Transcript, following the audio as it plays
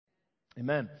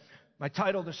Amen. My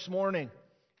title this morning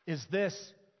is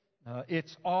this.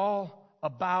 It's all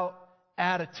about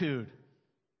attitude.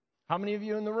 How many of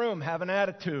you in the room have an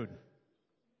attitude?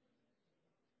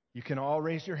 You can all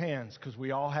raise your hands because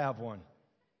we all have one.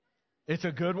 It's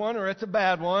a good one or it's a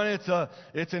bad one.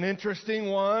 It's an interesting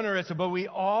one but we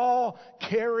all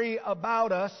carry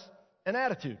about us an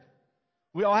attitude.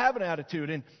 We all have an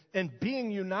attitude. And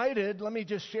being united, let me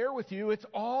just share with you, it's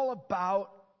all about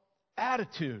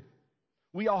attitude.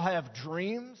 We all have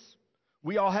dreams.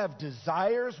 We all have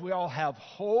desires. We all have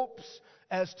hopes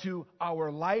as to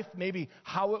our life, maybe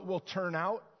how it will turn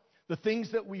out. The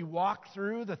things that we walk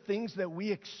through, the things that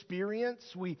we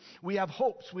experience, we have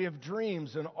hopes, we have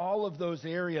dreams in all of those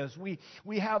areas.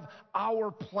 We have our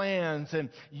plans, and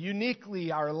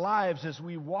uniquely our lives as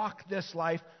we walk this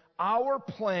life, our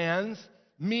plans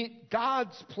meet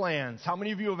God's plans. How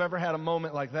many of you have ever had a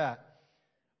moment like that?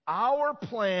 Our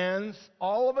plans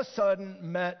all of a sudden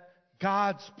met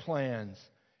God's plans.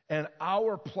 And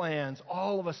our plans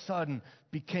all of a sudden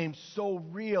became so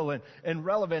real and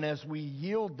relevant as we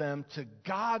yield them to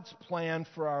God's plan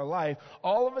for our life.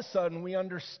 All of a sudden we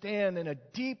understand in a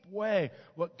deep way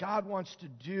what God wants to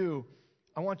do.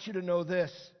 I want you to know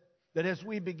this, that as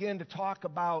we begin to talk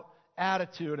about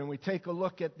attitude and we take a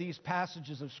look at these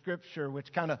passages of Scripture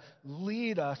which kind of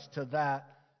lead us to that,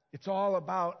 it's all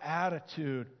about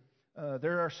attitude.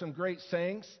 There are some great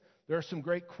sayings. There are some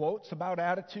great quotes about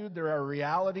attitude. There are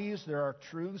realities. There are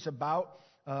truths about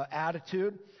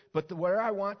attitude. But where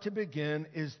I want to begin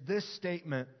is this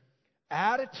statement.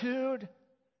 Attitude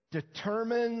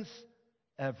determines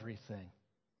everything.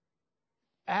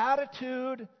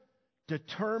 Attitude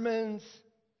determines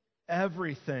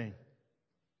everything.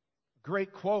 A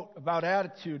great quote about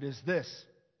attitude is this.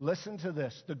 Listen to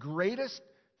this. The greatest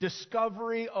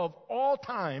discovery of all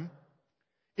time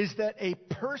is that a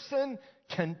person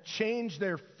can change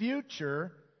their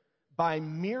future by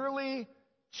merely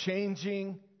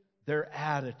changing their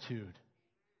attitude.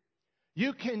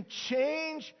 You can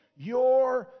change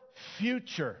your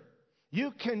future.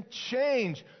 You can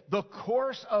change the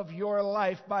course of your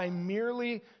life by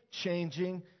merely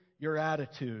changing your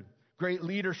attitude. Great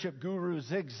leadership guru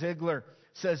Zig Ziglar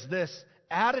says this,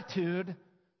 attitude,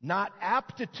 not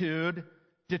aptitude,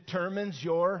 determines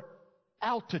your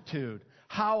altitude.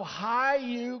 How high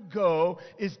you go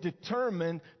is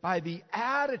determined by the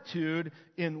attitude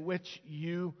in which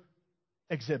you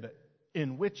exhibit,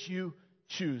 in which you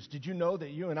choose. Did you know that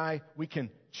you and I, we can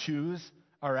choose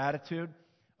our attitude?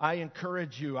 I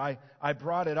encourage you, I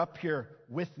brought it up here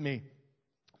with me,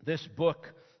 this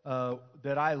book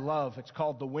that I love. It's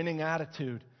called The Winning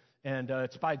Attitude, and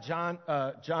it's by John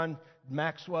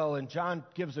Maxwell, and John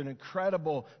gives an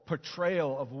incredible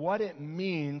portrayal of what it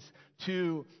means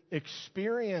to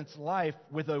experience life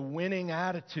with a winning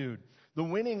attitude. The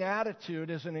Winning Attitude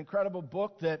is an incredible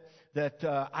book that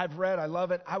I've read. I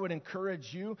love it. I would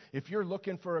encourage you, if you're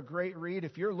looking for a great read,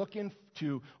 if you're looking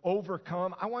to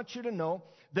overcome, I want you to know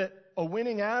that a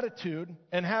winning attitude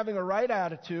and having a right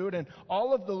attitude and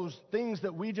all of those things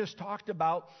that we just talked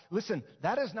about, listen,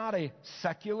 that is not a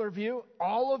secular view.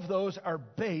 All of those are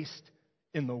based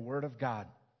in the Word of God.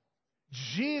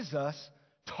 Jesus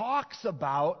talks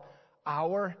about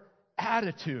our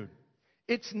attitude.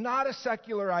 It's not a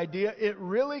secular idea. It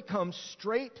really comes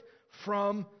straight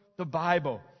from the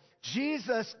Bible.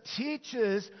 Jesus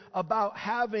teaches about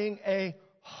having a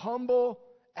humble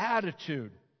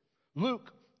attitude.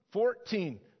 Luke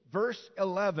 14, verse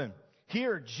 11.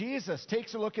 Here, Jesus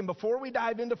takes a look, and before we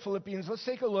dive into Philippians, let's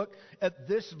take a look at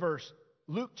this verse.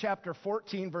 Luke chapter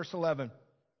 14, verse 11.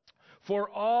 For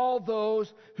all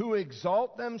those who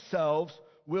exalt themselves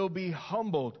will be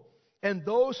humbled, and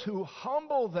those who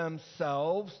humble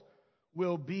themselves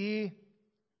will be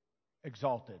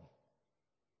exalted.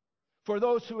 For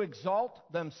those who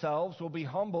exalt themselves will be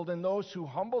humbled, and those who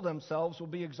humble themselves will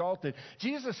be exalted.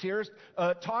 Jesus here is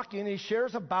talking, he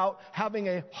shares about having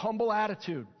a humble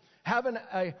attitude, having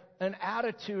an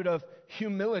attitude of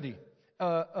humility.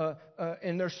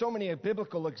 And there's so many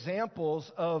biblical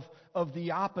examples of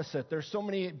the opposite. There's so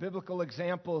many biblical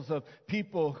examples of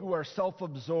people who are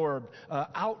self-absorbed,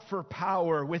 out for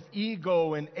power, with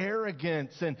ego and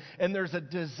arrogance, and there's a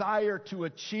desire to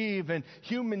achieve, and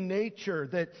human nature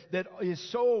that is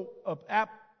so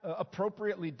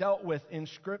appropriately dealt with in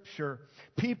Scripture.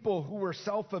 People who were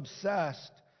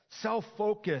self-obsessed,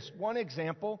 self-focused. One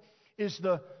example is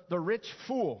the rich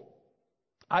fool.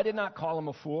 I did not call him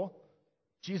a fool.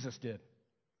 Jesus did.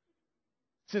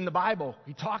 It's in the Bible.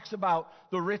 He talks about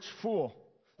the rich fool.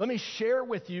 Let me share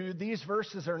with you, these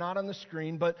verses are not on the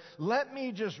screen, but let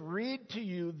me just read to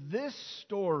you this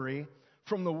story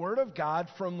from the Word of God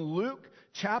from Luke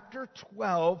chapter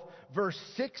 12, verse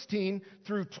 16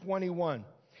 through 21.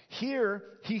 Here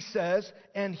he says,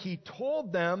 "And he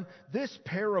told them this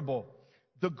parable.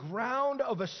 The ground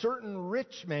of a certain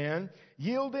rich man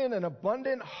yielded an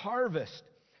abundant harvest.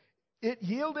 It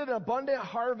yielded an abundant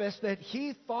harvest that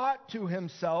he thought to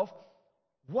himself,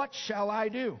 'What shall I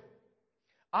do?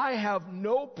 I have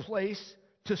no place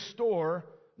to store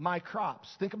my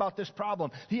crops.'" Think about this problem.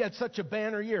 He had such a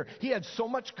banner year. He had so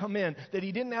much come in that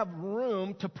he didn't have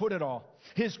room to put it all.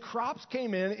 His crops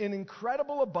came in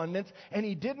incredible abundance, and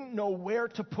he didn't know where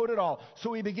to put it all.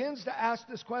 So he begins to ask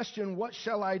this question, "What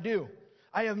shall I do?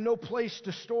 I have no place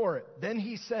to store it." Then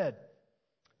he said,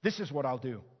 "This is what I'll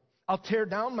do. I'll tear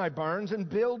down my barns and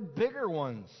build bigger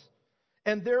ones,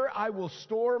 and there I will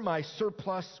store my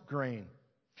surplus grain.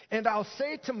 And I'll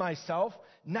say to myself,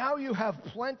 'Now you have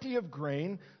plenty of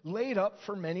grain laid up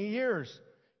for many years.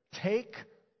 Take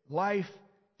life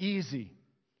easy.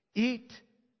 Eat,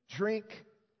 drink,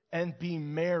 and be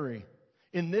merry.'"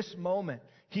 In this moment,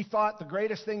 he thought the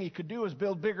greatest thing he could do was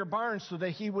build bigger barns so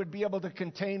that he would be able to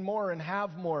contain more and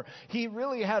have more. He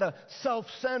really had a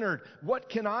self-centered, "What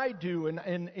can I do?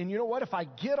 And you know what? If I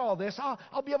get all this,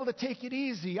 I'll be able to take it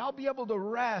easy. I'll be able to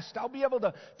rest. I'll be able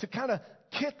to kind of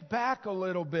kick back a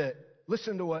little bit."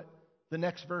 Listen to what the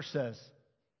next verse says.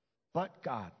 "But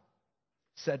God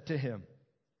said to him,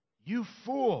 'You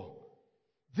fool,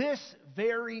 this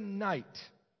very night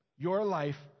your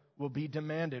life will be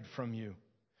demanded from you.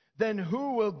 Then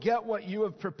who will get what you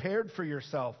have prepared for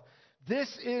yourself?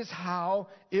 This is how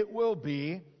it will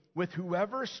be with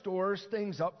whoever stores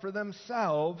things up for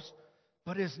themselves,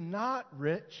 but is not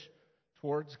rich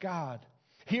towards God.'"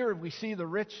 Here we see the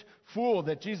rich fool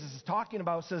that Jesus is talking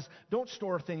about says, don't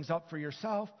store things up for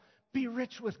yourself. Be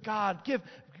rich with God.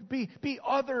 Be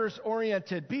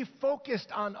others-oriented. Be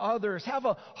focused on others. Have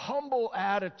a humble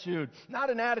attitude, not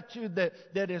an attitude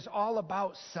that is all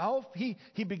about self. He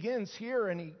begins here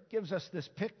and he gives us this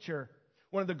picture.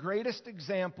 One of the greatest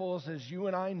examples, as you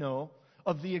and I know,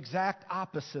 of the exact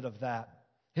opposite of that.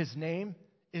 His name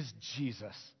is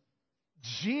Jesus.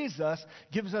 Jesus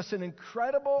gives us an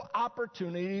incredible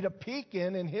opportunity to peek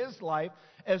in his life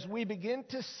as we begin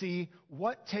to see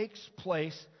what takes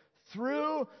place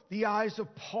through the eyes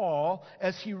of Paul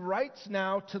as he writes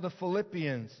now to the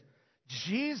Philippians.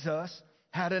 Jesus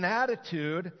had an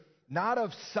attitude not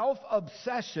of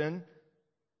self-obsession,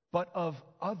 but of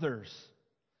others.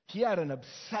 He had an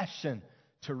obsession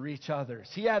to reach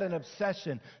others. He had an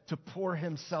obsession to pour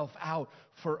himself out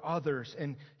for others.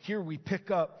 And here we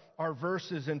pick up our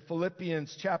verses in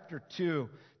Philippians chapter 2,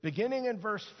 beginning in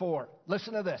verse 4.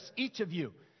 Listen to this. "Each of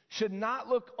you should not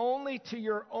look only to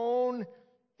your own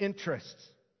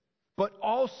interests, but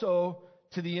also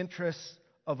to the interests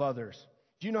of others."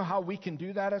 Do you know how we can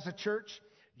do that as a church?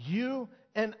 You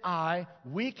and I,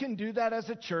 we can do that as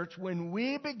a church when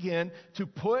we begin to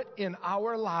put in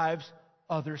our lives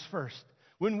others first.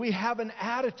 When we have an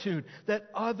attitude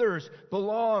that others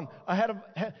belong ahead of,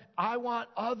 I want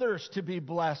others to be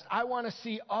blessed. I want to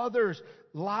see others'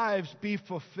 lives be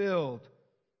fulfilled.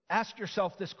 Ask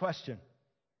yourself this question.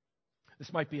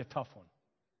 This might be a tough one.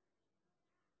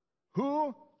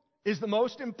 Who is the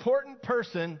most important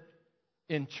person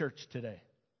in church today?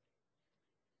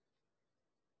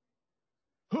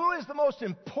 Who is the most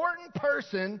important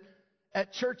person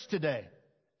at church today?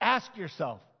 Ask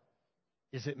yourself,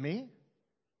 is it me?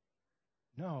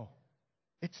 No,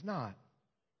 it's not.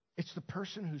 It's the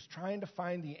person who's trying to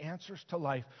find the answers to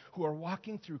life, who are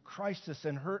walking through crisis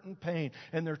and hurt and pain,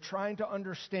 and they're trying to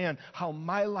understand how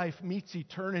my life meets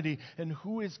eternity and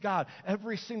who is God.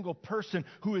 Every single person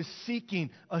who is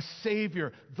seeking a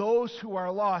Savior, those who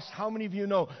are lost, how many of you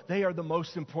know they are the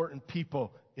most important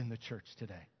people in the church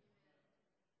today?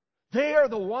 They are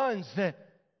the ones that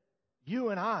you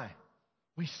and I,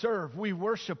 we serve, we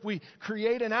worship, we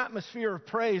create an atmosphere of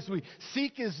praise, we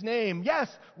seek His name. Yes,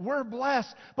 we're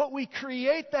blessed, but we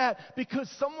create that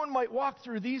because someone might walk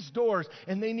through these doors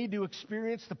and they need to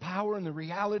experience the power and the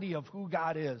reality of who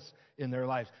God is in their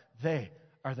lives. They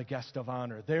are the guest of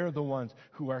honor. They're the ones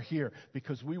who are here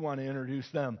because we want to introduce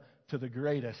them to the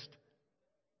greatest,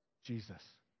 Jesus.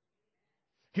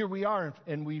 Here we are,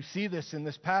 and we see this in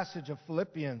this passage of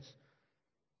Philippians.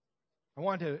 I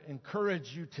want to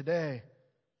encourage you today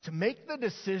to make the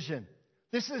decision.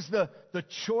 This is the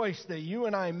choice that you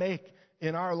and I make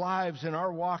in our lives, in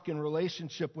our walk in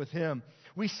relationship with Him.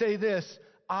 We say this: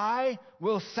 I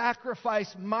will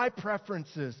sacrifice my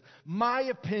preferences, my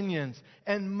opinions,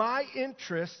 and my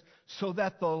interests so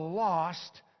that the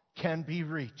lost can be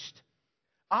reached.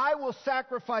 I will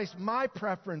sacrifice my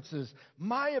preferences,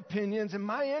 my opinions, and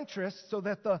my interests so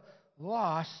that the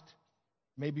lost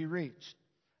may be reached.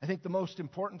 I think the most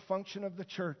important function of the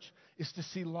church is to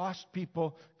see lost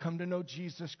people come to know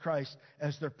Jesus Christ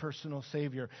as their personal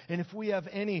Savior. And if we have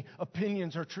any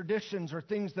opinions or traditions or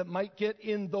things that might get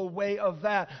in the way of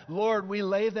that, Lord, we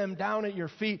lay them down at your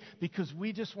feet because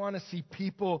we just want to see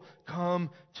people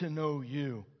come to know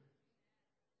you.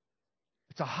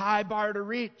 It's a high bar to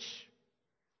reach,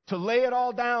 to lay it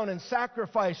all down and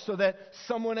sacrifice so that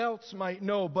someone else might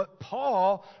know. But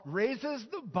Paul raises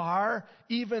the bar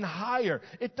even higher.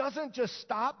 It doesn't just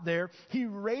stop there. He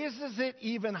raises it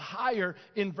even higher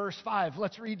in verse 5.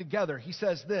 Let's read together. He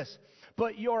says this,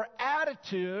 but your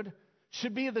attitude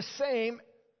should be the same.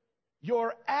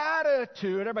 Your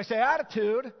attitude, everybody say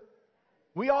attitude.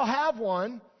 We all have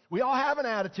one. We all have an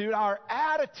attitude. Our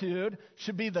attitude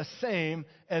should be the same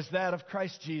as that of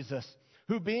Christ Jesus,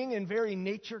 who being in very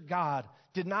nature God,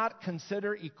 did not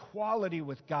consider equality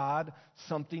with God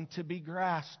something to be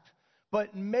grasped,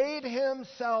 but made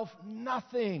himself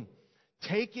nothing,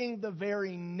 taking the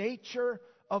very nature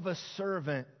of a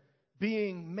servant,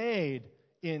 being made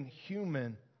in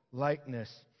human likeness.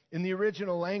 In the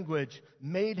original language,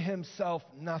 made himself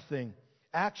nothing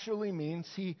actually means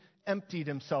he emptied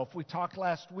himself. We talked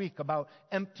last week about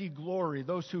empty glory,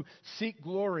 those who seek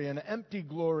glory and empty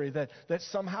glory that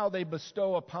somehow they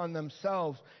bestow upon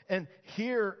themselves. And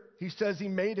here he says he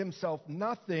made himself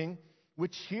nothing,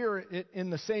 which here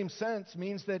in the same sense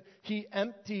means that he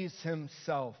empties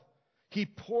himself. He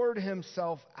poured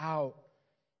himself out.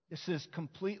 This is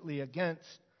completely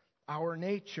against our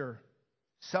nature.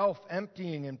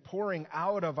 Self-emptying and pouring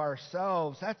out of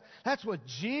ourselves. That's what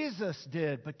Jesus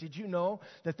did. But did you know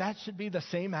that should be the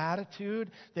same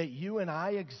attitude that you and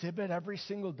I exhibit every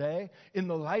single day in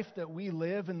the life that we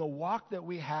live, in the walk that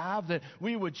we have, that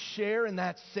we would share in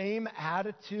that same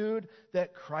attitude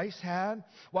that Christ had?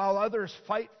 While others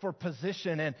fight for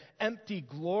position and empty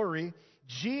glory,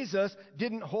 Jesus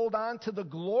didn't hold on to the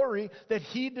glory that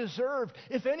he deserved.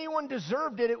 If anyone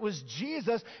deserved it, it was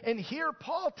Jesus. And here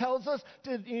Paul tells us,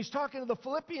 he's talking to the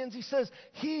Philippians, he says,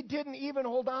 he didn't even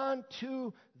hold on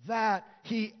to that.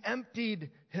 He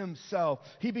emptied himself.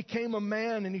 He became a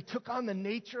man and he took on the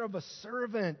nature of a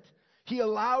servant. He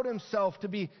allowed himself to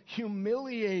be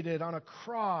humiliated on a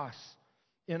cross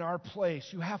in our place.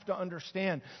 You have to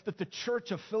understand that the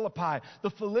church of Philippi,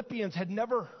 the Philippians, had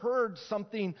never heard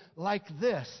something like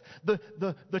this.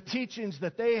 The teachings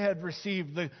that they had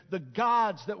received, the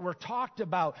gods that were talked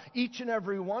about, each and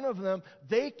every one of them,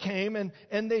 they came and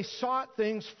they sought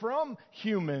things from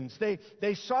humans.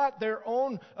 They sought their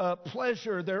own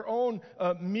pleasure, their own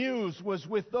muse was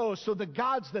with those. So the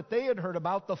gods that they had heard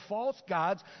about, the false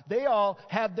gods, they all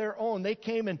had their own. They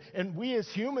came and we as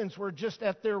humans were just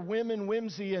at their whim and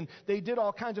whimsy, and they did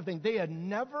all kinds of things. They had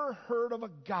never heard of a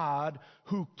God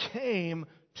who came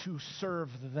to serve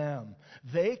them.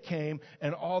 They came,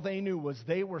 and all they knew was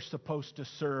they were supposed to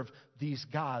serve these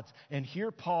gods. And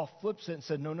here Paul flips it and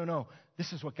said, no,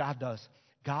 this is what God does.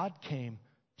 God came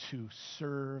to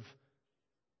serve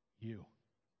you.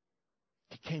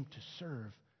 He came to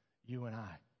serve you and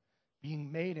I.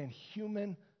 Being made in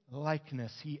human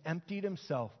likeness, he emptied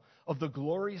himself of the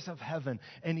glories of heaven,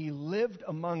 and he lived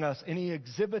among us, and he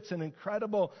exhibits an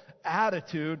incredible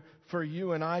attitude for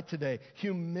you and I today.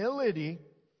 Humility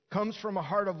comes from a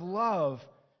heart of love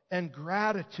and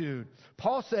gratitude.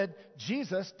 Paul said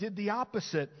Jesus did the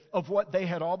opposite of what they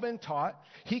had all been taught.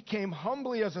 He came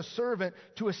humbly as a servant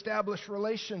to establish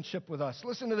relationship with us.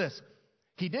 Listen to this.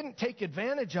 He didn't take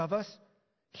advantage of us.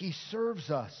 He serves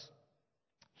us.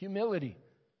 Humility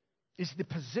is the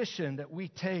position that we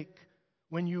take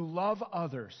when you love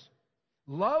others.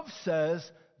 Love says,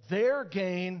 their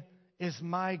gain is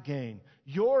my gain.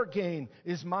 Your gain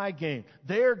is my gain.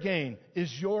 Their gain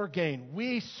is your gain.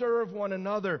 We serve one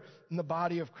another in the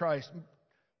body of Christ.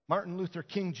 Martin Luther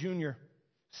King Jr.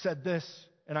 said this,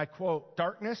 and I quote,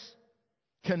 "Darkness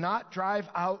cannot drive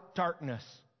out darkness.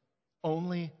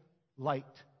 Only light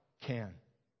can.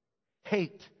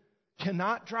 Hate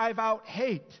cannot drive out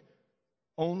hate.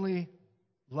 Only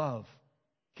love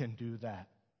can do that."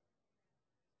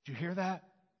 Did you hear that?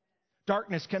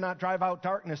 Darkness cannot drive out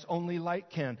darkness, only light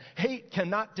can. Hate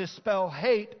cannot dispel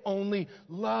hate, only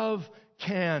love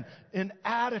can. An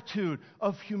attitude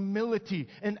of humility,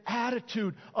 an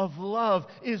attitude of love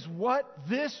is what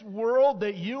this world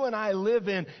that you and I live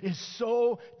in is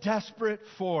so desperate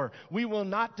for. We will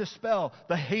not dispel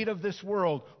the hate of this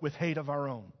world with hate of our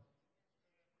own.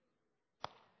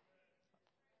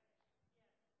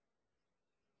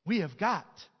 We have got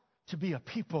to be a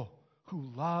people who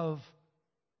love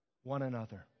one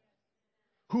another,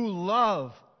 who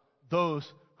love those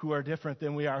who are different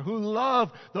than we are, who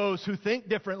love those who think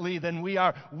differently than we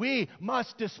are. We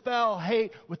must dispel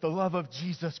hate with the love of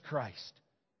Jesus Christ.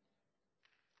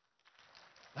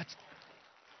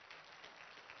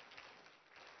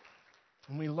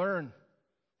 And we learn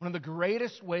one of the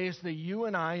greatest ways that you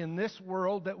and I, in this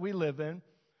world that we live in,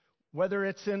 whether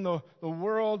it's in the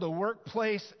world, the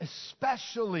workplace,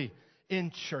 especially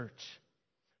in church,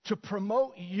 to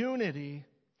promote unity,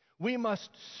 we must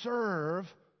serve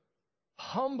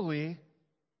humbly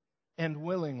and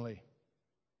willingly.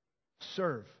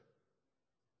 Serve.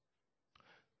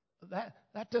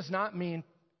 That does not mean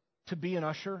to be an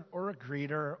usher or a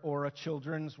greeter or a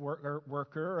children's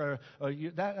worker.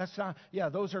 That's not. Yeah,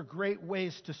 those are great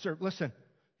ways to serve. Listen,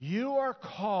 you are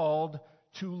called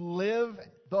to live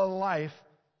the life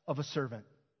of a servant,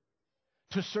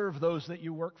 to serve those that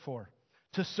you work for,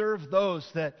 to serve those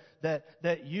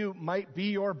that you might be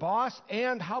your boss,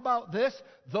 and how about this?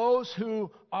 Those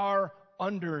who are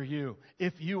under you.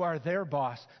 If you are their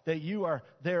boss, that you are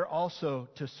there also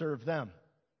to serve them,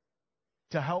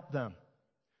 to help them,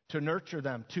 to nurture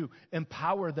them, to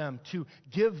empower them, to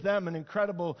give them an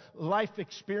incredible life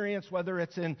experience, whether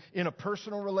it's in a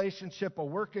personal relationship, a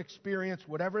work experience,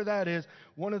 whatever that is.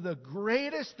 One of the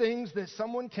greatest things that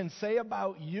someone can say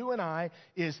about you and I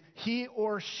is he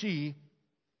or she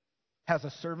has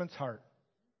a servant's heart.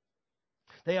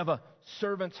 They have a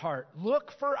servant's heart.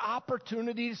 Look for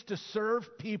opportunities to serve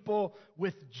people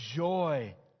with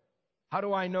joy. How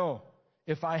do I know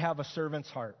if I have a servant's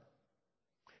heart?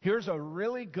 Here's a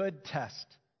really good test.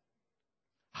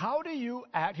 How do you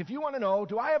act? If you want to know,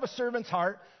 do I have a servant's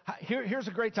heart? Here's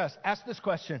a great test. Ask this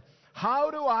question.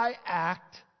 How do I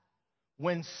act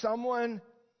when someone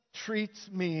treats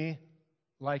me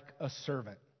like a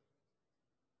servant?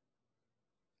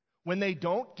 When they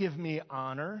don't give me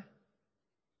honor?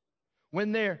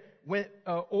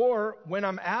 Or when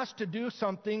I'm asked to do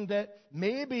something that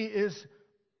maybe is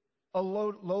a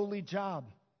lowly job?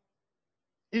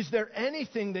 Is there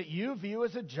anything that you view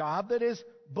as a job that is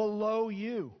below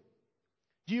you?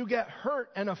 Do you get hurt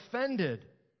and offended?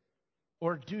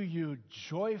 Or do you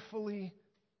joyfully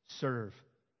serve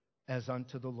as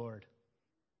unto the Lord?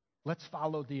 Let's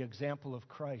follow the example of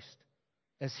Christ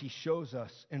as he shows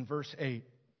us in verse 8.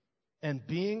 And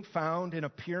being found in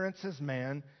appearance as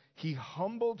man, he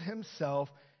humbled himself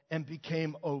and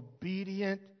became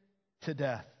obedient to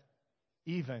death,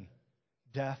 even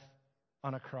death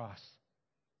on a cross.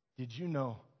 Did you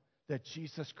know that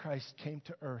Jesus Christ came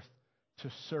to earth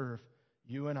to serve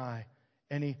you and I?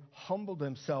 And he humbled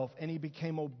himself and he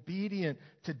became obedient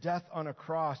to death on a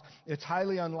cross. It's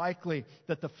highly unlikely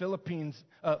that the Philippines,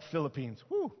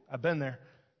 I've been there.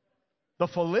 The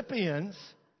Philippians,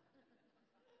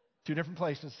 two different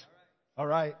places. All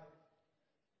right.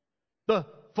 The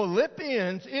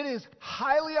Philippians, it is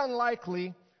highly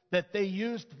unlikely that they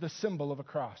used the symbol of a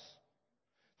cross.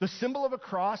 The symbol of a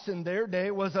cross in their day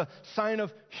was a sign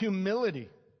of humility.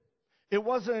 It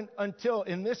wasn't until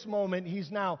in this moment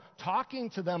he's now talking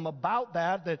to them about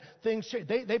that things changed.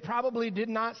 They probably did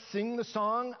not sing the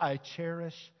song, I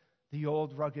cherish the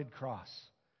old rugged cross.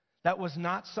 That was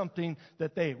not something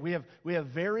that we have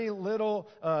very little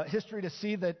history to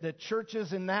see that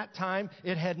churches in that time,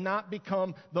 it had not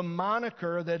become the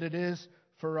moniker that it is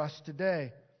for us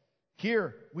today.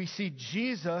 Here we see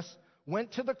Jesus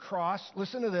went to the cross,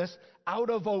 listen to this,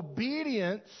 out of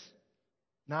obedience,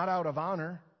 not out of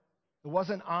honor. It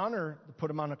wasn't honor to put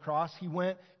him on the cross. He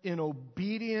went in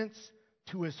obedience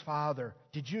to his Father.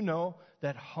 Did you know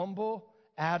that humble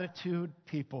attitude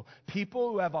people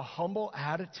who have a humble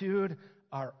attitude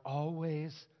are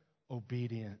always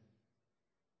obedient?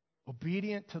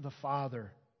 Obedient to the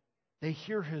Father. They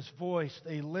hear his voice,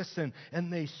 they listen,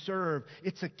 and they serve.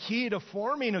 It's a key to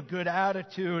forming a good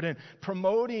attitude and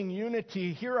promoting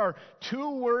unity. Here are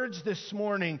two words this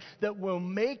morning that will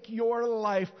make your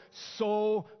life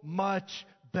so much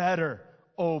better.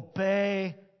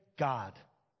 Obey God.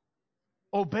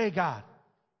 Obey God.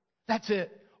 That's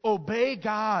it. Obey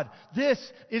God. This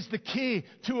is the key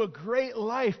to a great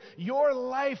life. Your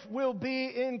life will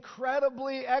be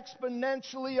incredibly,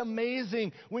 exponentially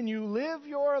amazing when you live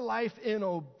your life in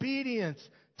obedience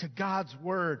to God's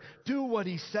Word. Do what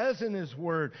He says in His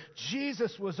Word.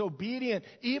 Jesus was obedient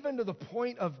even to the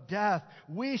point of death.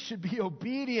 We should be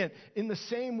obedient in the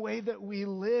same way that we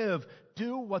live.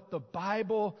 Do what the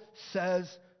Bible says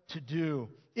to do.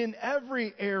 In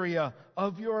every area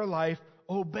of your life,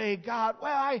 obey God.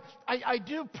 Well, I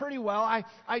do pretty well.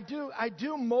 I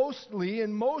do mostly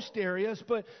in most areas,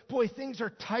 but boy, things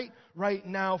are tight right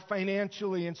now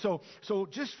financially. And so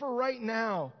just for right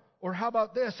now, or how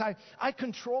about this? I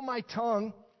control my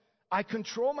tongue. I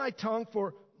control my tongue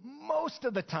for most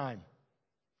of the time.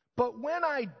 But when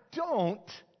I don't,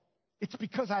 it's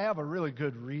because I have a really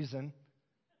good reason.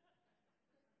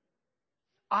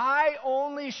 I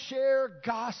only share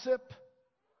gossip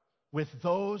with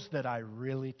those that I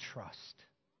really trust.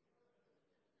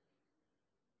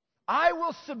 I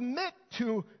will submit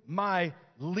to my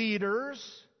leaders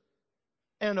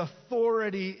and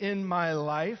authority in my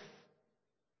life,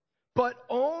 but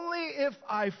only if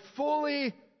I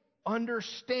fully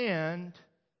understand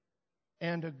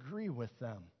and agree with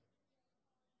them.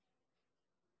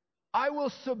 I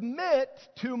will submit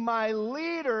to my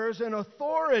leaders and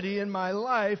authority in my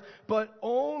life, but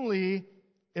only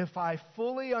if I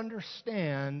fully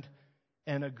understand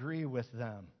and agree with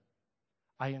them.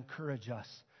 I encourage us,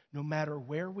 no matter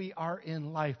where we are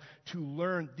in life, to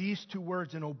learn these two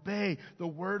words and obey the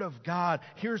Word of God.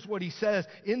 Here's what he says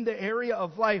in the area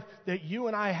of life that you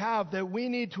and I have, that we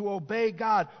need to obey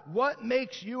God. What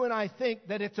makes you and I think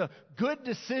that it's a good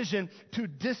decision to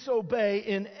disobey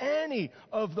in any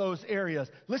of those areas?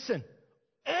 Listen,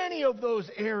 any of those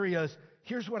areas,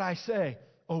 here's what I say: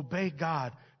 obey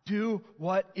God. Do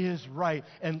what is right.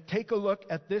 And take a look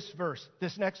at this verse,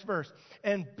 this next verse.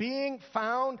 And being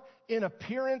found in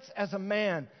appearance as a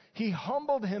man, he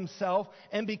humbled himself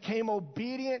and became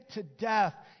obedient to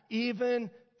death,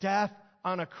 even death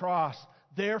on a cross.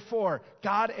 Therefore,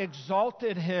 God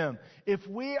exalted him. If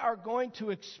we are going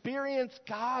to experience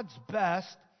God's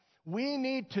best, we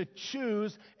need to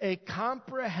choose a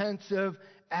comprehensive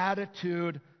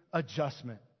attitude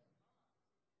adjustment.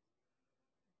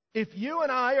 If you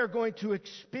and I are going to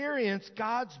experience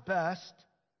God's best,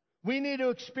 we need to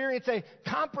experience a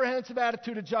comprehensive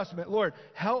attitude adjustment. Lord,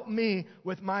 help me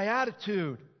with my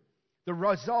attitude. The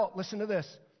result, listen to this,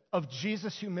 of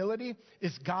Jesus' humility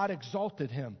is God exalted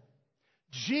him.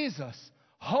 Jesus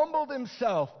humbled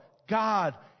himself.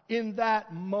 God, in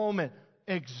that moment,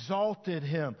 exalted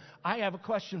him. I have a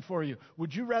question for you.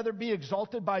 Would you rather be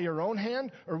exalted by your own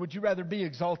hand, or would you rather be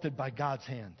exalted by God's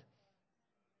hand?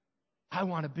 I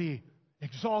want to be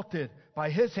exalted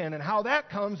by his hand. And how that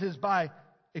comes is by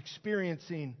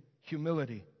experiencing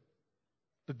humility.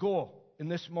 The goal in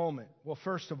this moment, well,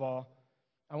 first of all,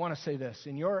 I want to say this.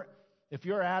 When your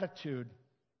attitude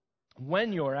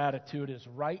is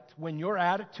right,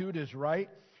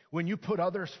 when you put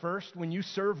others first, when you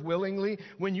serve willingly,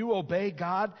 when you obey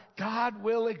God, God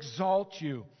will exalt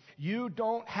you. You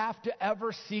don't have to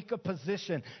ever seek a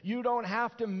position. You don't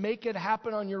have to make it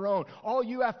happen on your own. All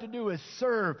you have to do is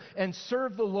serve and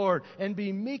serve the Lord and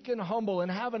be meek and humble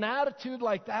and have an attitude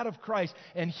like that of Christ,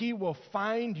 and he will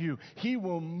find you. He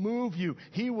will move you.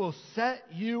 He will set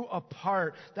you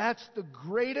apart. That's the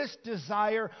greatest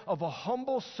desire of a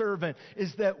humble servant,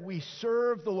 is that we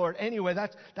serve the Lord. Anyway,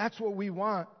 that's what we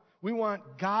want. We want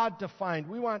God to find.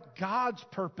 We want God's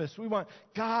purpose. We want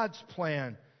God's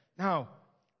plan. Now,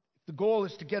 the goal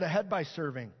is to get ahead by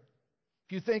serving.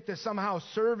 If you think that somehow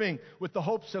serving with the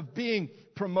hopes of being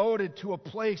promoted to a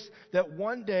place that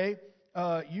one day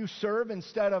you serve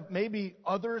instead of maybe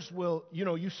others will,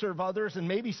 you serve others and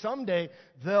maybe someday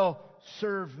they'll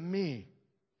serve me.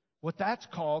 What that's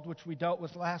called, which we dealt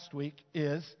with last week,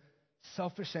 is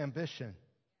selfish ambition.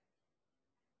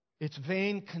 It's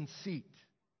vain conceit.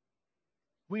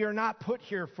 We are not put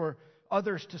here for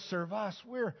others to serve us.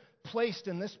 We're placed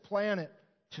in this planet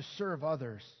to serve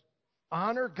others.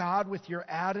 Honor God with your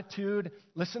attitude,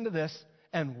 listen to this,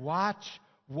 and watch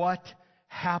what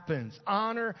happens.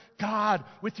 Honor God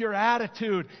with your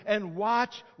attitude and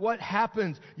watch what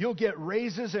happens. You'll get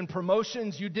raises and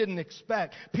promotions you didn't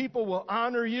expect. People will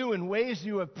honor you in ways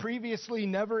you have previously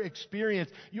never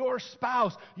experienced. Your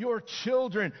spouse, your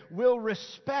children will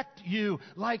respect you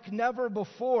like never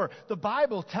before. The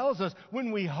Bible tells us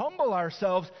when we humble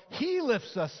ourselves, he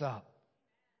lifts us up.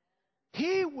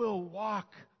 He will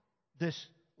walk this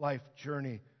life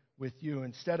journey with you.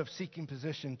 Instead of seeking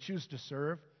position, choose to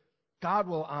serve. God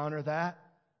will honor that.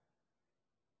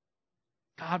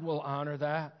 God will honor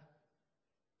that.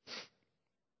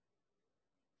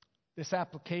 This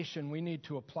application we need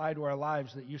to apply to our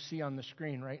lives that you see on the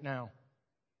screen right now.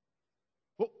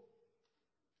 Whoa.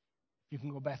 You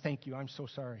can go back. Thank you. I'm so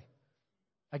sorry.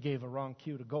 I gave a wrong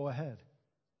cue to go ahead.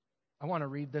 I want to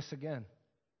read this again.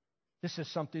 This is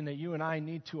something that you and I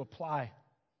need to apply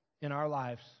in our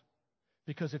lives.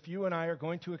 Because if you and I are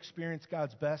going to experience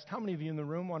God's best, how many of you in the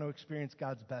room want to experience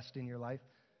God's best in your life?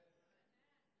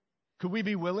 Could we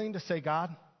be willing to say,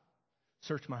 God,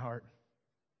 search my heart.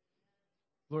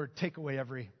 Lord, take away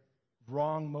every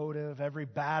wrong motive, every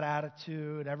bad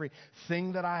attitude,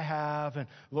 everything that I have. And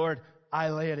Lord, I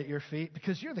lay it at your feet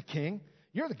because you're the king.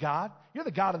 You're the God. You're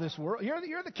the God of this world.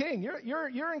 You're the king.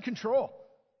 You're in control.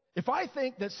 If I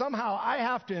think that somehow I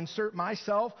have to insert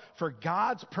myself for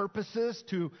God's purposes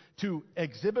to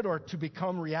exhibit or to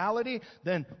become reality,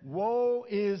 then woe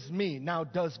is me. Now,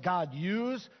 does God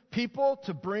use people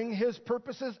to bring his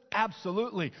purposes?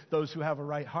 Absolutely. Those who have a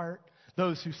right heart.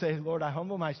 Those who say, Lord, I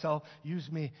humble myself, use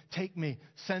me, take me,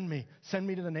 send me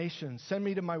to the nations, send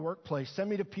me to my workplace, send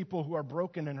me to people who are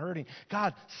broken and hurting.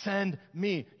 God, send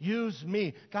me, use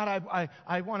me. God,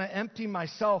 I want to empty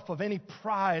myself of any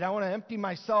pride. I want to empty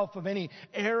myself of any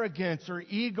arrogance or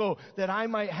ego that I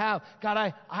might have.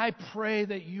 God, I pray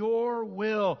that your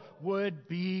will would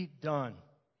be done.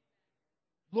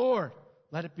 Lord,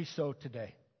 let it be so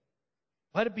today.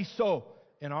 Let it be so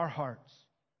in our hearts,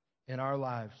 in our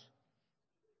lives.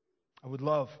 I would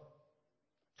love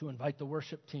to invite the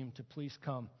worship team to please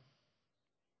come.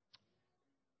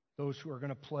 Those who are going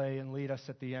to play and lead us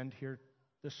at the end here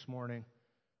this morning.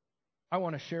 I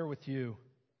want to share with you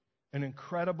an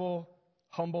incredible,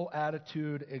 humble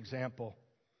attitude example.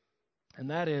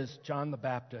 And that is John the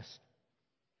Baptist.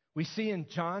 We see in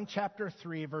John chapter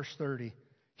 3, verse 30,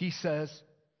 he says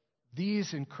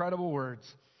these incredible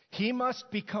words, "He must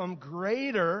become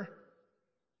greater,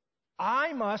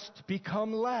 I must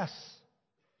become less.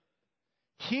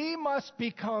 He must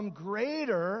become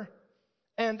greater,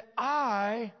 and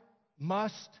I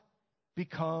must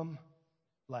become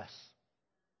less."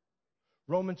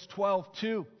 Romans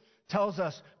 12:2 tells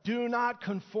us, "Do not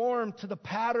conform to the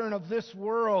pattern of this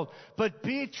world, but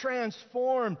be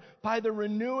transformed by the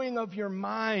renewing of your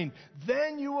mind.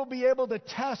 Then you will be able to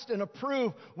test and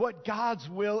approve what God's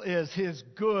will is, his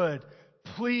good,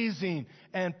 pleasing,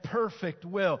 and perfect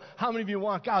will." How many of you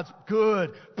want God's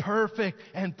good, perfect,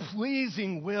 and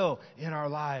pleasing will in our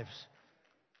lives?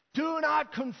 Do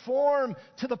not conform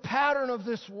to the pattern of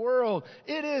this world.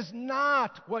 It is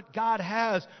not what God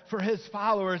has for his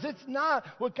followers. It's not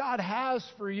what God has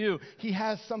for you. He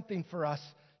has something for us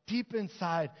deep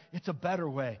inside. It's a better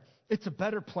way. It's a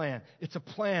better plan. It's a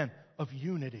plan of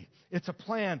unity. It's a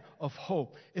plan of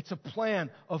hope. It's a plan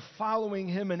of following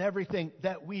him in everything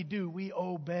that we do. We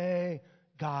obey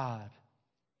God.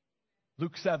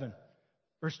 Luke 7,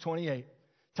 verse 28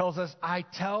 tells us, "I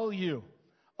tell you,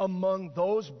 among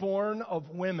those born of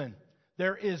women,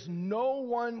 there is no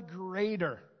one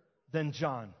greater than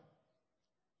John.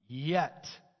 Yet,"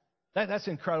 that's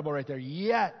incredible right there,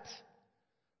 "yet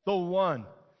the one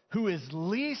who is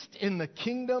least in the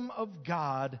kingdom of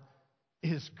God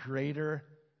is greater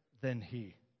than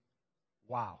he."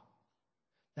 Wow.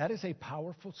 That is a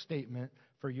powerful statement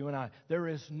for you and I. There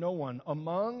is no one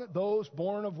among those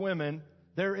born of women,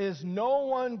 there is no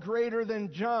one greater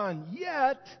than John,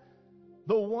 yet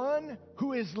the one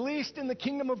who is least in the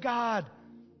kingdom of God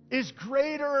is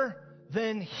greater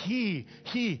than he.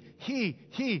 He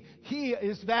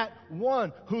is that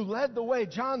one who led the way.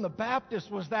 John the Baptist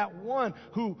was that one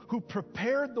who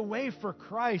prepared the way for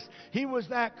Christ. He was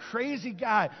that crazy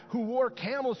guy who wore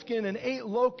camel skin and ate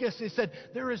locusts. He said,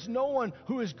 there is no one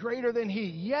who is greater than he.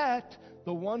 Yet,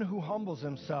 the one who humbles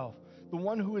himself, the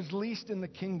one who is least in the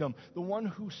kingdom, the one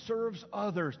who serves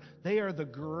others, they are the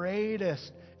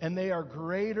greatest, and they are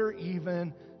greater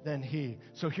even than he.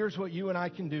 So here's what you and I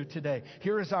can do today.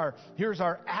 Here's our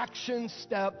action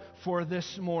step for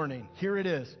this morning. Here it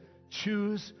is.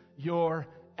 Choose your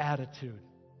attitude.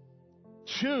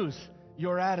 Choose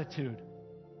your attitude.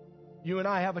 You and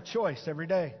I have a choice every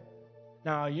day.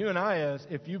 Now, you and I,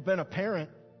 if you've been a parent,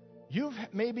 you've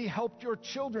maybe helped your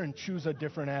children choose a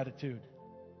different attitude.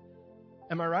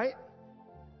 Am I right?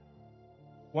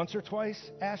 Once or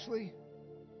twice, Ashley?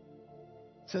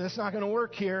 So that's not going to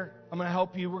work here. I'm going to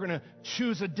help you. We're going to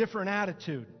choose a different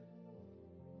attitude.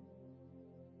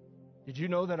 Did you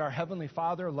know that our Heavenly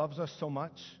Father loves us so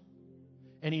much?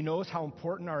 And He knows how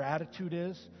important our attitude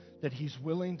is, that He's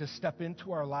willing to step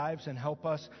into our lives and help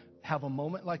us have a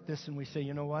moment like this and we say,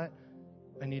 you know what?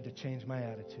 I need to change my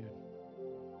attitude.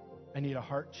 I need a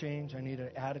heart change. I need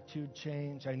an attitude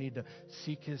change. I need to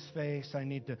seek His face. I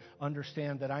need to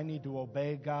understand that I need to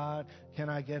obey God. Can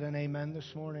I get an amen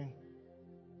this morning?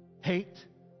 Hate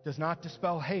does not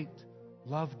dispel hate.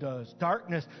 Love does.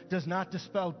 Darkness does not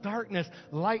dispel darkness.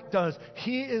 Light does.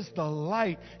 He is the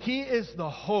light. He is the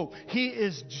hope. He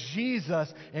is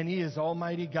Jesus, and He is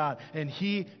Almighty God, and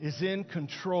He is in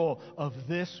control of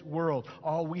this world.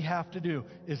 All we have to do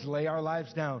is lay our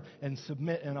lives down and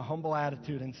submit in a humble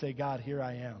attitude and say, God, here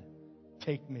I am.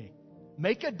 Take me.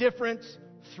 Make a difference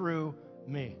through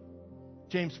me.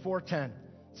 James 4:10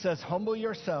 says, humble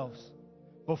yourselves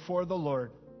before the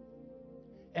Lord,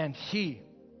 and He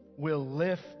will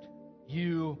lift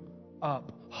you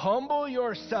up. Humble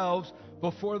yourselves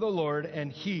before the Lord,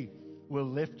 and He will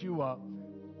lift you up.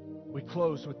 we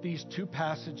close with these two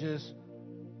passages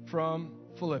from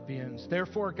Philippians.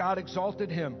 Therefore, God exalted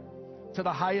him to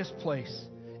the highest place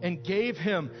and gave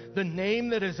him the name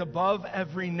that is above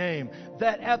every name,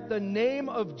 that at the name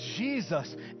of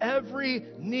Jesus, every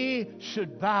knee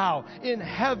should bow in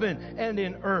heaven and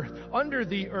in earth, under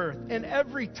the earth, and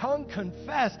every tongue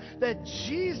confess that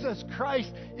Jesus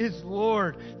Christ is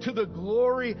Lord, to the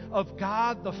glory of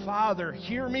God the Father.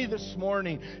 Hear me this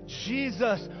morning.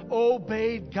 Jesus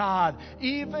obeyed God,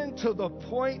 even to the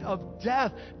point of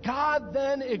death. God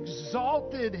then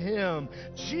exalted him.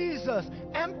 Jesus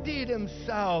emptied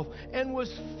himself and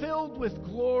was filled with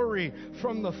glory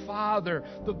from the Father.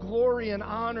 The glory and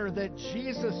honor that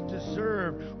Jesus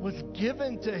deserved was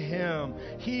given to him.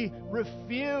 He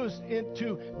refused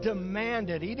to demand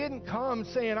it. He didn't come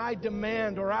saying, I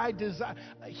demand or I desire.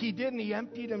 He didn't. He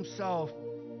emptied himself.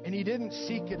 And he didn't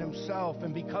seek it himself.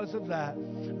 And because of that,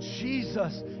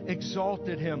 Jesus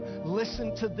exalted him.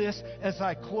 Listen to this as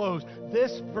I close.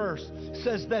 This verse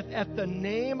says that at the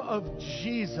name of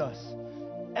Jesus,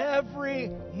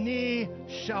 every knee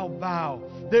shall bow.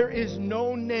 There is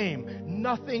no name,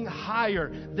 nothing higher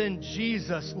than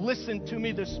Jesus. Listen to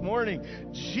me this morning.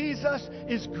 Jesus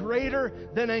is greater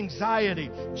than anxiety.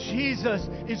 Jesus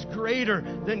is greater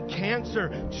than cancer.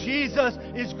 Jesus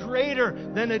is greater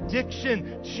than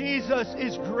addiction. Jesus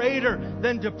is greater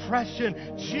than depression.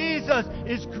 Jesus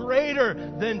is greater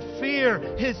than fear.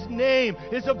 His name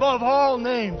is above all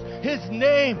names. His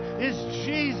name is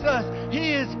Jesus.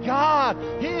 He is God.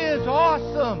 He is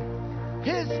awesome.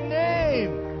 His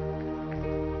name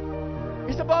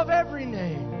is above every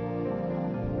name.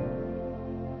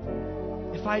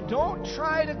 If I don't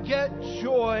try to get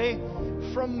joy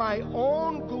from my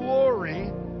own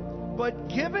glory, but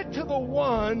give it to the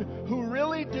one who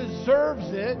really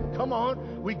deserves it, come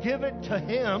on, we give it to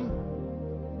him,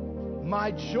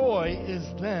 my joy is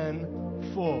then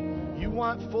full. You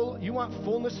want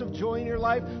fullness of joy in your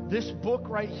life? This book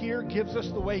right here gives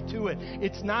us the way to it.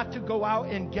 It's not to go out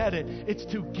and get it. It's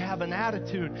to have an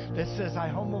attitude that says, I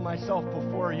humble myself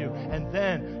before you, and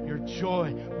then your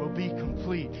joy will be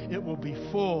complete. It will be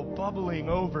full, bubbling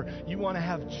over. You want to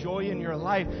have joy in your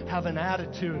life? Have an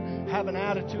attitude. Have an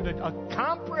attitude, a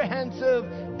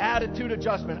comprehensive attitude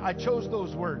adjustment. I chose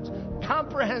those words.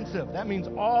 Comprehensive. That means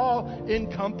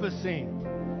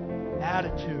all-encompassing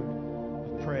attitude.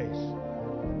 Praise.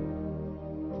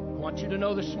 I want you to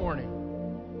know this morning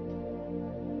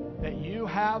that you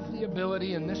have the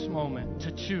ability in this moment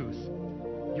to choose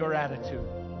your attitude.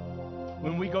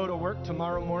 When we go to work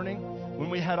tomorrow morning, when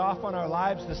we head off on our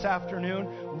lives this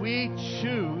afternoon, we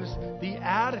choose the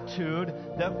attitude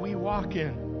that we walk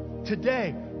in.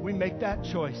 Today, we make that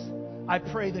choice. I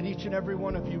pray that each and every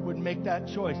one of you would make that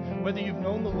choice. Whether you've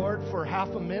known the Lord for half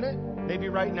a minute, maybe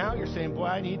right now you're saying, boy,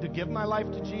 I need to give my life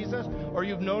to Jesus, or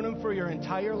you've known him for your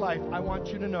entire life, I want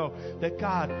you to know that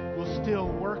God will still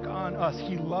work on us.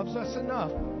 He loves us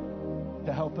enough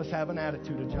to help us have an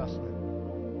attitude adjustment.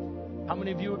 How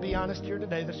many of you would be honest here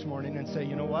today this morning and say,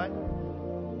 you know what?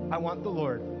 I want the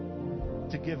Lord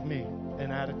to give me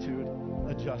an attitude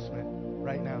adjustment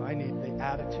right now. I need the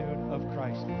attitude of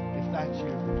Christ. If that's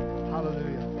you,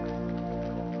 hallelujah.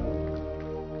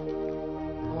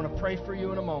 I want to pray for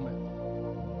you in a moment.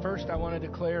 First, I want to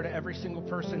declare to every single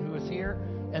person who is here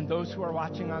and those who are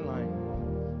watching online,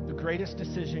 the greatest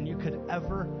decision you could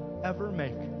ever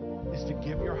make is to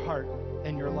give your heart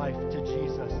and your life to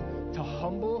Jesus, to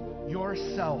humble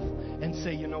yourself and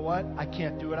say, you know what? I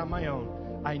can't do it on my own.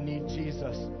 I need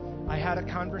Jesus. I had a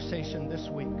conversation this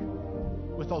week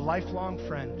with a lifelong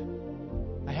friend.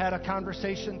 I had a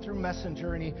conversation through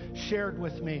Messenger, and he shared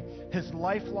with me his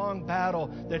lifelong battle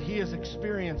that he has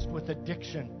experienced with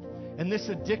addiction. And this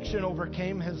addiction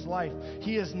overcame his life.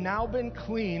 He has now been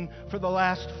clean for the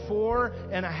last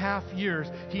 4.5 years.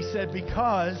 He said,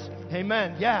 because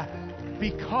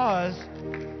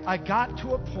I got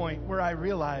to a point where I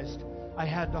realized I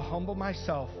had to humble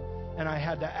myself and I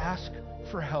had to ask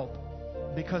for help.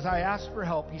 Because I asked for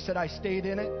help, he said, I stayed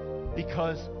in it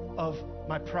because of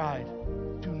my pride.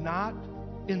 Do not,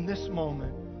 in this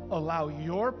moment, allow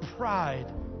your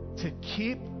pride to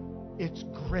keep its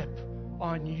grip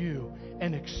on you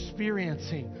and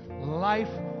experiencing life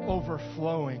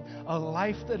overflowing, a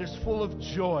life that is full of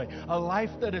joy, a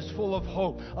life that is full of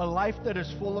hope, a life that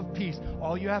is full of peace.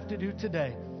 All you have to do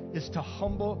today is to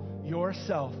humble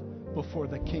yourself before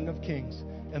the King of Kings.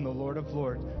 and the Lord of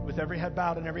Lords. With every head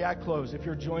bowed and every eye closed, if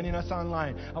you're joining us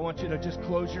online, I want you to just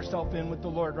close yourself in with the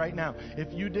Lord right now.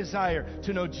 If you desire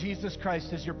to know Jesus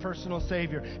Christ as your personal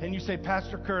Savior, and you say,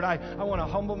 Pastor Kurt, I want to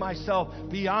humble myself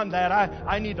beyond that.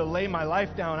 I need to lay my life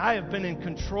down. I have been in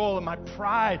control, and my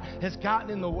pride has gotten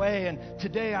in the way, and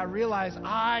today I realize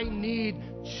I need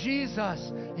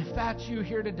Jesus. If that's you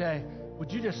here today,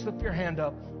 would you just slip your hand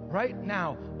up right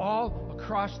now, all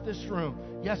across this room?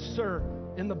 Yes, sir.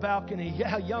 In the balcony.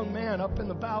 Yeah, young man up in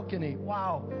the balcony.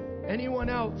 Wow. Anyone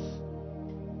else?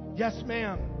 Yes,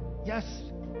 ma'am. Yes.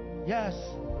 Yes.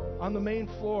 On the main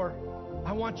floor.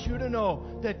 I want you to know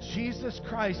that Jesus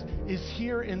Christ is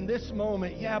here in this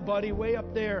moment. Yeah, buddy, way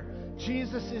up there.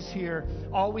 Jesus is here.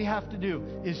 All we have to do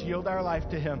is yield our life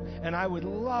to Him. And I would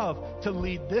love to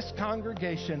lead this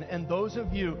congregation and those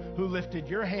of you who lifted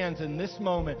your hands in this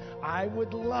moment. I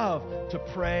would love to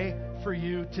pray for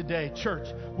you today. Church,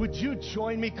 would you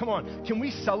join me? Come on. Can we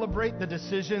celebrate the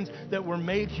decisions that were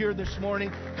made here this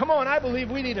morning? Come on, I believe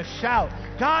we need a shout.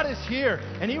 God is here,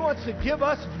 and He wants to give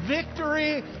us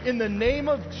victory in the name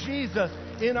of Jesus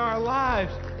in our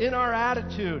lives, in our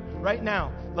attitude. Right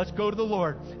now, let's go to the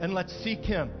Lord and let's seek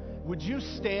Him. Would you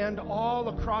stand all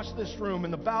across this room,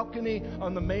 in the balcony,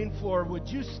 on the main floor? Would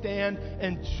you stand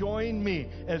and join me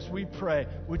as we pray?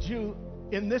 Would you,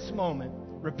 in this moment,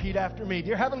 repeat after me?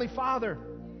 Dear Heavenly Father,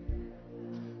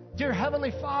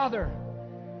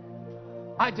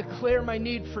 I declare my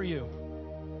need for You.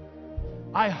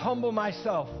 I humble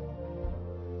myself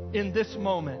in this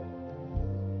moment.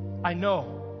 I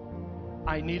know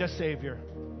I need a Savior.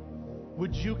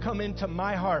 Would You come into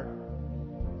my heart?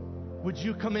 Would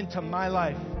You come into my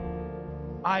life?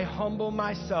 I humble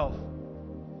myself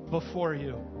before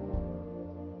You.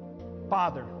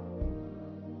 Father,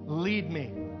 lead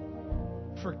me.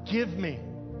 Forgive me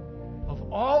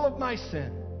of all of my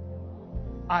sin.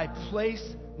 I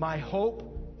place my hope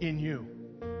in You.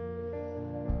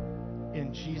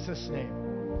 In Jesus' name,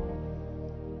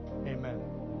 amen.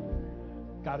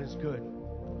 God is good.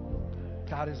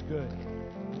 God is good.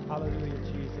 Hallelujah,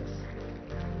 Jesus.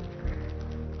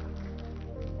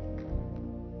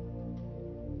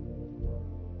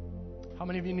 How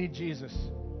many of you need Jesus?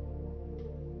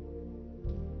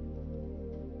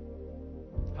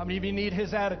 How many of you need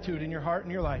His attitude in your heart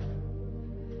and your life?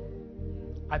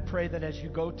 I pray that as you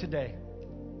go today,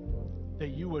 that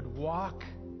you would walk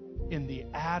in the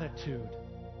attitude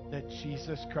that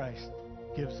Jesus Christ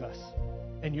gives us.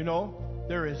 And you know,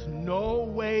 there is no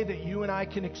way that you and I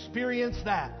can experience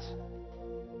that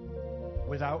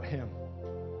without Him.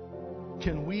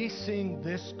 Can we sing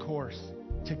this chorus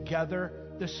together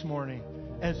this morning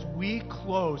as we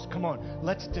close? Come on,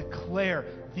 let's declare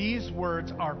these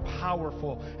words are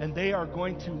powerful and they are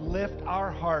going to lift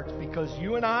our hearts, because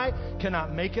you and I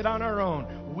cannot make it on our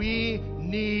own. We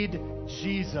need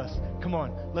Jesus. Come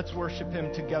on, let's worship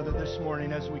Him together this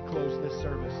morning as we close this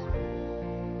service.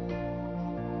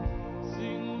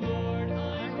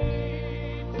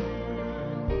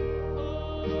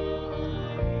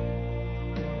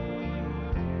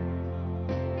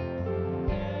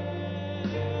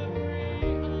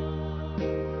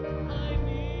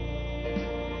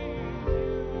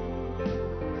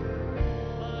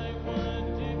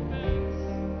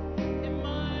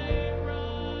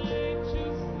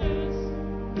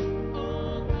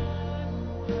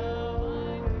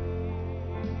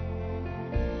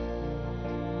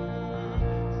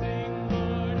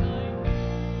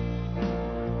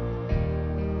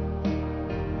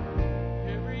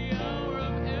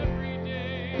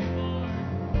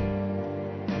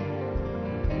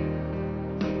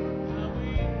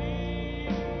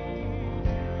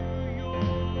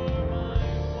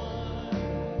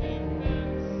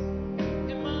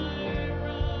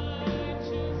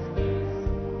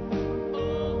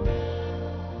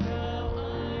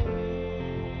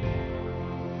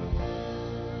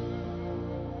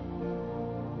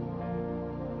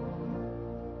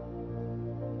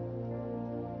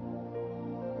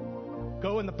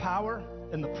 Go in the power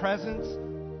and the presence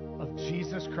of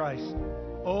Jesus Christ.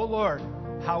 Oh Lord,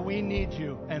 how we need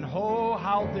You, and oh,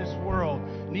 how this world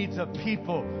needs a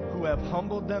people who have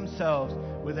humbled themselves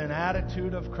with an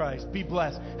attitude of Christ. Be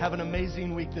blessed. Have an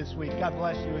amazing week this week. God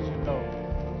bless you as you go.